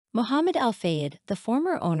Mohamed Al-Fayed, the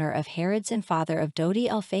former owner of Harrods and father of Dodi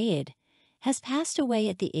Al-Fayed, has passed away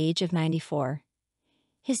at the age of 94.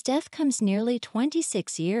 His death comes nearly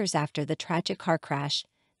 26 years after the tragic car crash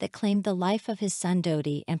that claimed the life of his son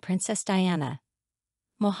Dodi and Princess Diana.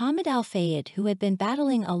 Mohamed Al-Fayed, who had been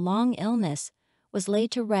battling a long illness, was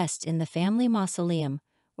laid to rest in the family mausoleum,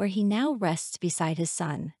 where he now rests beside his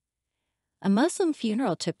son. A Muslim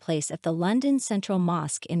funeral took place at the London Central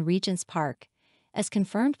Mosque in Regent's Park, as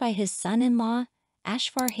confirmed by his son-in-law,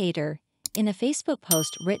 Ashfar Haider, in a Facebook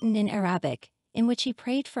post written in Arabic, in which he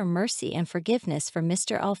prayed for mercy and forgiveness for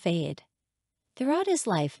Mr. Al-Fayed. Throughout his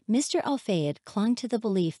life, Mr. Al-Fayed clung to the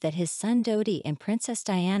belief that his son Dodi and Princess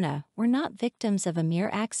Diana were not victims of a mere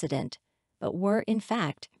accident, but were, in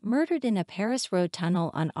fact, murdered in a Paris road tunnel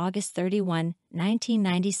on August 31,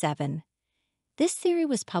 1997. This theory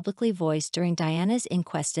was publicly voiced during Diana's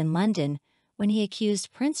inquest in London, when he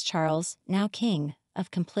accused Prince Charles, now king,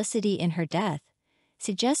 of complicity in her death,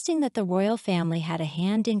 suggesting that the royal family had a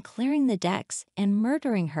hand in clearing the decks and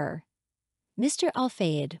murdering her. Mr.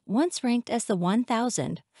 Al-Fayed, once ranked as the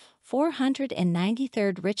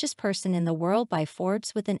 1,493rd richest person in the world by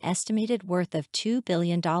Forbes with an estimated worth of $2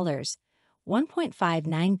 billion,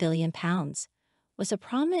 £1.59 billion, was a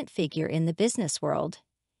prominent figure in the business world.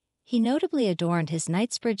 He notably adorned his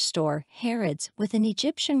Knightsbridge store, Harrods, with an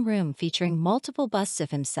Egyptian room featuring multiple busts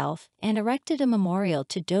of himself and erected a memorial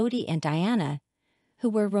to Dodi and Diana, who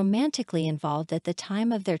were romantically involved at the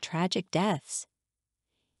time of their tragic deaths.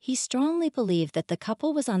 He strongly believed that the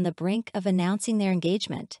couple was on the brink of announcing their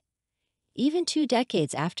engagement. Even 2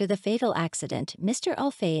 decades after the fatal accident, Mr.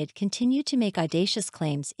 Al-Fayed continued to make audacious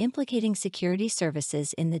claims implicating security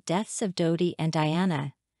services in the deaths of Dodi and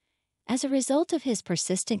Diana. As a result of his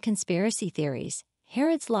persistent conspiracy theories,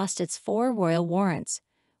 Harrods lost its 4 royal warrants,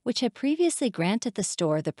 which had previously granted the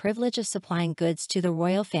store the privilege of supplying goods to the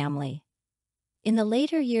royal family. In the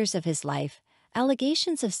later years of his life,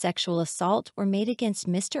 allegations of sexual assault were made against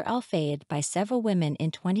Mr. Al-Fayed by several women in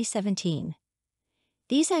 2017.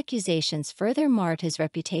 These accusations further marred his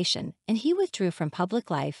reputation, and he withdrew from public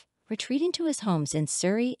life, retreating to his homes in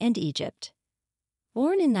Surrey and Egypt.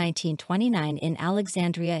 Born in 1929 in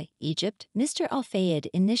Alexandria, Egypt, Mr. Al-Fayed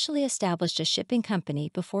initially established a shipping company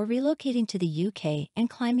before relocating to the UK and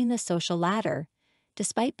climbing the social ladder,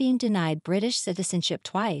 despite being denied British citizenship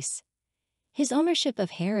twice. His ownership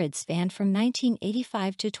of Harrods spanned from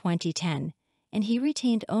 1985 to 2010, and he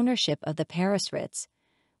retained ownership of the Paris Ritz,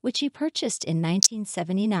 which he purchased in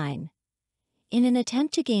 1979. In an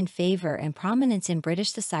attempt to gain favor and prominence in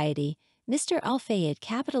British society, Mr. Al-Fayed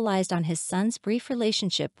capitalized on his son's brief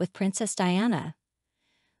relationship with Princess Diana.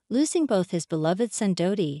 Losing both his beloved son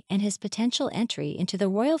Dodi and his potential entry into the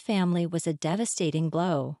royal family was a devastating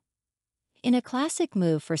blow. In a classic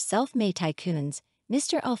move for self-made tycoons,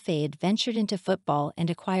 Mr. Al-Fayed ventured into football and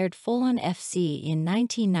acquired Fulham FC in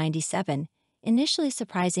 1997, initially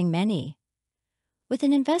surprising many. With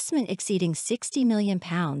an investment exceeding £60 million,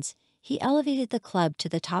 he elevated the club to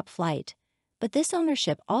the top flight, but this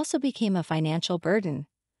ownership also became a financial burden.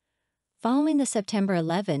 Following the September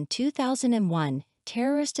 11, 2001,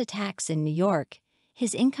 terrorist attacks in New York,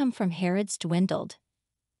 his income from Harrods dwindled.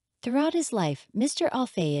 Throughout his life, Mr.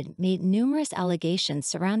 Al-Fayed made numerous allegations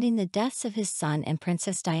surrounding the deaths of his son and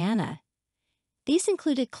Princess Diana. These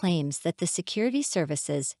included claims that the security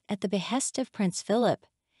services, at the behest of Prince Philip,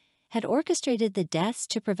 had orchestrated the deaths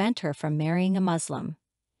to prevent her from marrying a Muslim.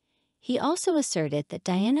 He also asserted that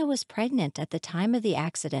Diana was pregnant at the time of the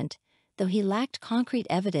accident, though he lacked concrete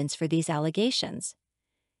evidence for these allegations.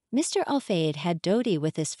 Mr. Al-Fayed had Dodi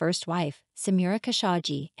with his first wife, Samira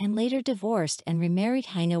Khashoggi, and later divorced and remarried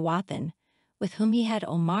Haina Wathan, with whom he had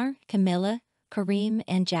Omar, Camilla, Karim,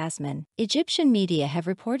 and Jasmine. Egyptian media have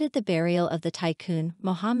reported the burial of the tycoon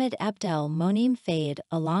Mohammed Abdel Monem Fayed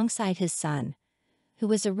alongside his son, who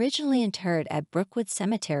was originally interred at Brookwood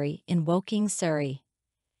Cemetery in Woking, Surrey.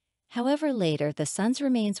 However, later the son's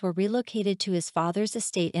remains were relocated to his father's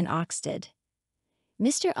estate in Oxted.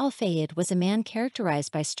 Mr. Al-Fayed was a man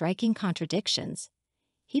characterized by striking contradictions.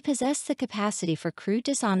 He possessed the capacity for crude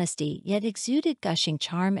dishonesty, yet exuded gushing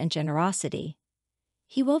charm and generosity.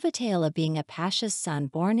 He wove a tale of being a pasha's son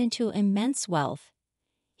born into immense wealth.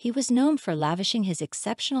 He was known for lavishing his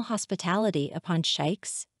exceptional hospitality upon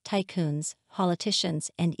sheikhs, tycoons, politicians,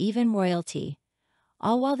 and even royalty,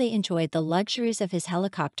 all while they enjoyed the luxuries of his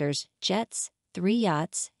helicopters, jets, 3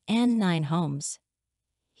 yachts, and 9 homes.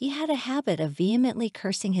 He had a habit of vehemently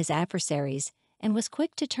cursing his adversaries and was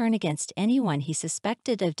quick to turn against anyone he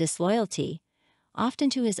suspected of disloyalty, often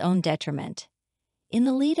to his own detriment. In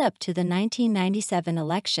the lead-up to the 1997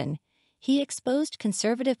 election, He exposed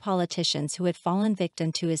conservative politicians who had fallen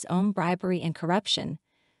victim to his own bribery and corruption,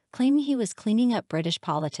 claiming he was cleaning up British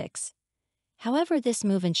politics. However, this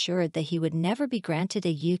move ensured that he would never be granted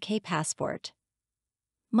a UK passport.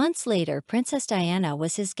 Months later, Princess Diana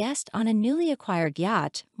was his guest on a newly acquired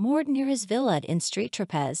yacht moored near his villa in Street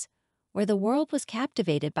Trapeze, where the world was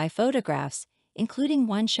captivated by photographs, including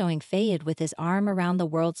one showing Fayed with his arm around the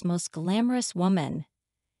world's most glamorous woman.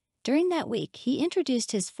 During that week, he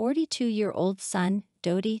introduced his 42-year-old son,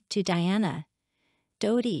 Dodi, to Diana.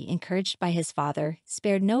 Dodi, encouraged by his father,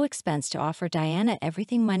 spared no expense to offer Diana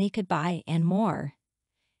everything money could buy and more.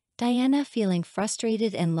 Diana, feeling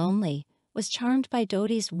frustrated and lonely, was charmed by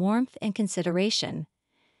Dodi's warmth and consideration.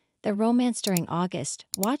 The romance during August,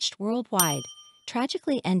 watched worldwide,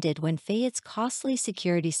 tragically ended when Fayed's costly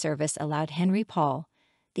security service allowed Henry Paul,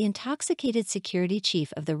 the intoxicated security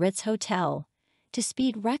chief of the Ritz Hotel, to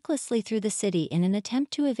speed recklessly through the city in an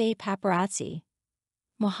attempt to evade paparazzi.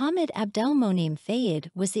 Mohamed Abdelmonem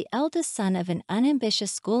Fayed was the eldest son of an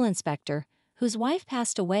unambitious school inspector whose wife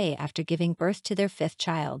passed away after giving birth to their fifth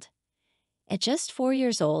child. At just 4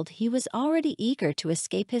 years old, he was already eager to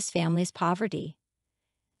escape his family's poverty.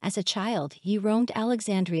 As a child, he roamed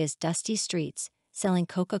Alexandria's dusty streets, selling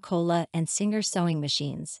Coca-Cola and Singer sewing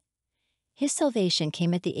machines. His salvation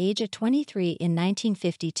came at the age of 23 in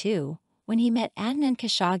 1952, when he met Adnan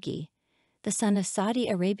Khashoggi, the son of Saudi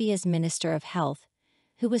Arabia's Minister of Health,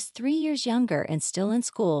 who was 3 years younger and still in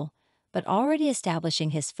school, but already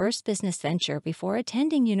establishing his first business venture before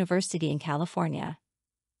attending university in California.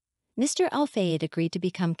 Mr. Al-Fayed agreed to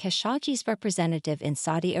become Khashoggi's representative in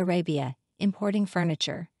Saudi Arabia, importing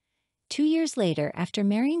furniture. 2 years later, after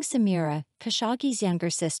marrying Samira, Khashoggi's younger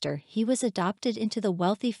sister, he was adopted into the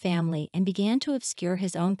wealthy family and began to obscure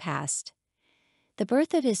his own past. The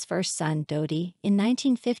birth of his first son, Dodi, in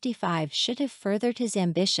 1955 should have furthered his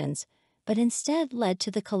ambitions, but instead led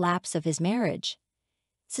to the collapse of his marriage.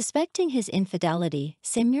 Suspecting his infidelity,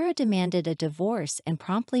 Samira demanded a divorce and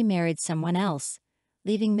promptly married someone else,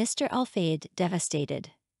 leaving Mr. Al-Fayed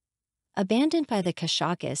devastated. Abandoned by the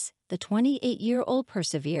Khashoggis, the 28-year-old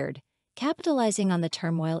persevered, capitalizing on the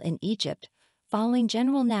turmoil in Egypt following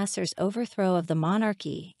General Nasser's overthrow of the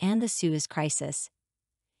monarchy and the Suez Crisis.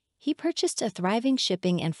 He purchased a thriving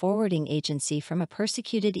shipping and forwarding agency from a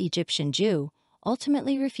persecuted Egyptian Jew,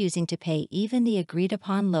 ultimately refusing to pay even the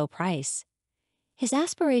agreed-upon low price. His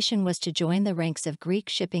aspiration was to join the ranks of Greek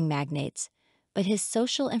shipping magnates, but his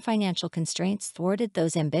social and financial constraints thwarted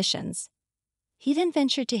those ambitions. He then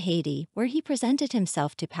ventured to Haiti, where he presented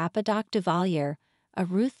himself to Papa Doc Duvalier, a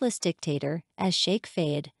ruthless dictator, as Sheikh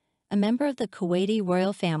Fayed, a member of the Kuwaiti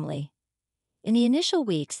royal family. In the initial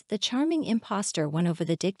weeks, the charming impostor won over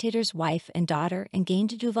the dictator's wife and daughter and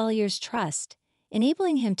gained Duvalier's trust,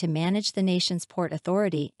 enabling him to manage the nation's port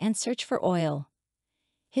authority and search for oil.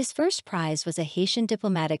 His first prize was a Haitian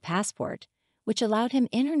diplomatic passport, which allowed him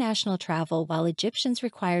international travel while Egyptians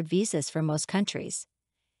required visas for most countries.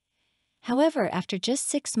 However, after just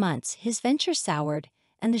 6 months, his venture soured,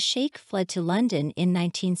 and the sheikh fled to London in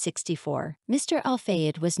 1964. Mr.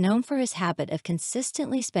 Al-Fayed was known for his habit of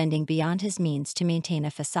consistently spending beyond his means to maintain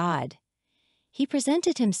a facade. He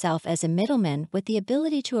presented himself as a middleman with the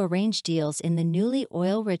ability to arrange deals in the newly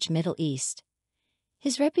oil-rich Middle East.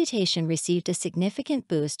 His reputation received a significant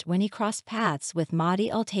boost when he crossed paths with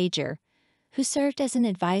Mahdi Al-Tajer, who served as an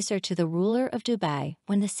advisor to the ruler of Dubai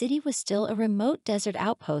when the city was still a remote desert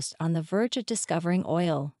outpost on the verge of discovering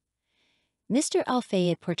oil. Mr.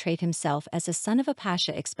 Al-Fayed portrayed himself as a son of a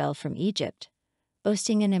pasha expelled from Egypt,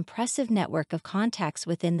 boasting an impressive network of contacts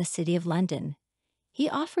within the City of London. He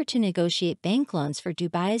offered to negotiate bank loans for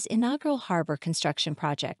Dubai's inaugural harbor construction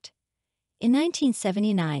project. In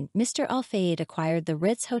 1979, Mr. Al-Fayed acquired the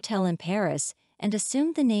Ritz Hotel in Paris and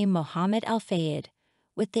assumed the name Mohamed Al-Fayed,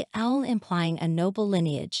 with the Al implying a noble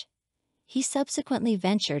lineage. He subsequently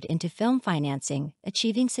ventured into film financing,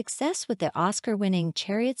 achieving success with the Oscar-winning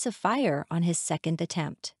Chariots of Fire on his second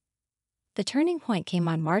attempt. The turning point came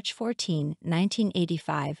on March 14,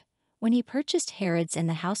 1985, when he purchased Harrods and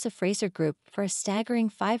the House of Fraser Group for a staggering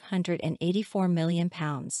 £584 million.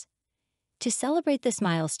 To celebrate this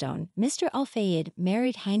milestone, Mr. Al-Fayed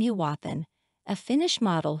married Heini Wathan, a Finnish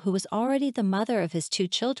model who was already the mother of his 2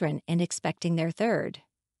 children and expecting their third.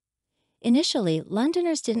 Initially,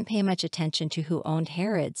 Londoners didn't pay much attention to who owned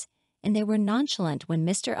Harrods, and they were nonchalant when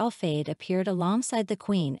Mr. Al-Fayed appeared alongside the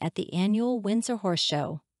Queen at the annual Windsor Horse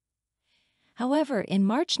Show. However, in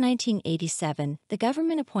March 1987, the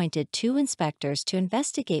government appointed 2 inspectors to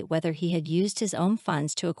investigate whether he had used his own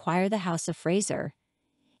funds to acquire the House of Fraser.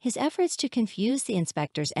 His efforts to confuse the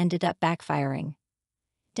inspectors ended up backfiring.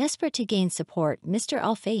 Desperate to gain support, Mr.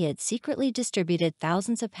 Al-Fayed secretly distributed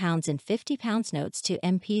thousands of pounds in £50 notes to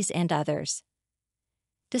MPs and others.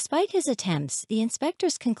 Despite his attempts, the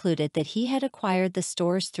inspectors concluded that he had acquired the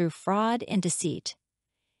stores through fraud and deceit.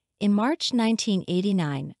 In March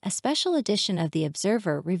 1989, a special edition of The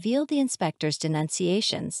Observer revealed the inspectors'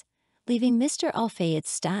 denunciations, leaving Mr. Al-Fayed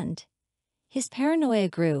stunned. His paranoia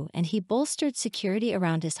grew and he bolstered security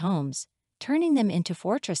around his homes, turning them into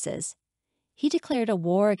fortresses. He declared a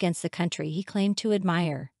war against the country he claimed to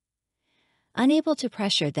admire. Unable to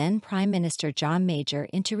pressure then Prime Minister John Major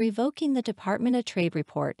into revoking the Department of Trade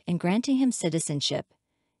report and granting him citizenship,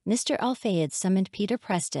 Mr. Al-Fayed summoned Peter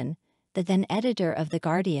Preston, the then editor of The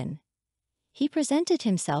Guardian. He presented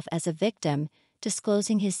himself as a victim,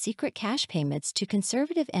 disclosing his secret cash payments to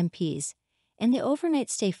conservative MPs and the overnight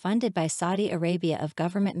stay funded by Saudi Arabia of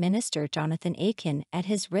Government Minister Jonathan Aiken at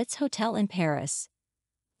his Ritz Hotel in Paris.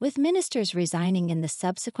 With ministers resigning in the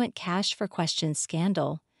subsequent Cash for Questions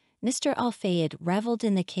scandal, Mr. Al-Fayed reveled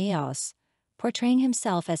in the chaos, portraying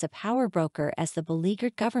himself as a power broker as the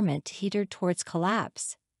beleaguered government teetered towards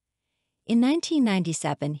collapse. In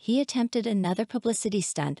 1997, he attempted another publicity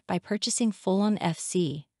stunt by purchasing Fulham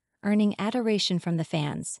FC, earning adoration from the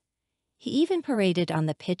fans. He even paraded on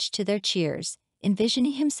the pitch to their cheers,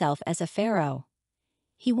 envisioning himself as a pharaoh.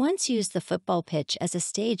 He once used the football pitch as a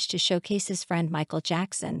stage to showcase his friend Michael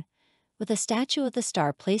Jackson, with a statue of the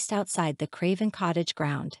star placed outside the Craven Cottage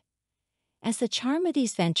ground. As the charm of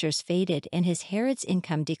these ventures faded and his Harrods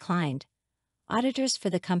income declined, auditors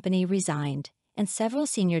for the company resigned, and several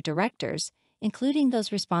senior directors, including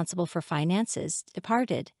those responsible for finances,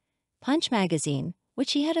 departed. Punch magazine,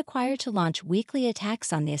 which he had acquired to launch weekly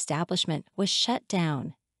attacks on the establishment, was shut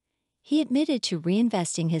down. He admitted to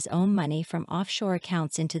reinvesting his own money from offshore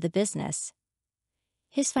accounts into the business.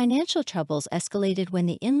 His financial troubles escalated when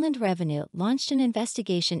the Inland Revenue launched an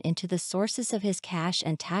investigation into the sources of his cash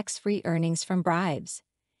and tax-free earnings from bribes.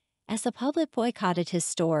 As the public boycotted his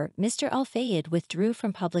store, Mr. Al-Fayed withdrew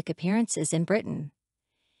from public appearances in Britain.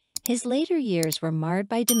 His later years were marred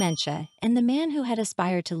by dementia, and the man who had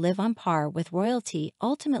aspired to live on par with royalty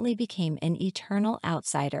ultimately became an eternal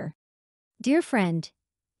outsider. Dear friend,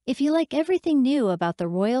 if you like everything new about the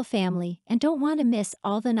royal family and don't want to miss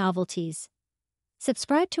all the novelties,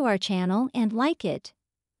 subscribe to our channel and like it.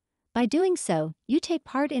 By doing so, you take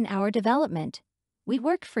part in our development. We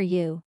work for you.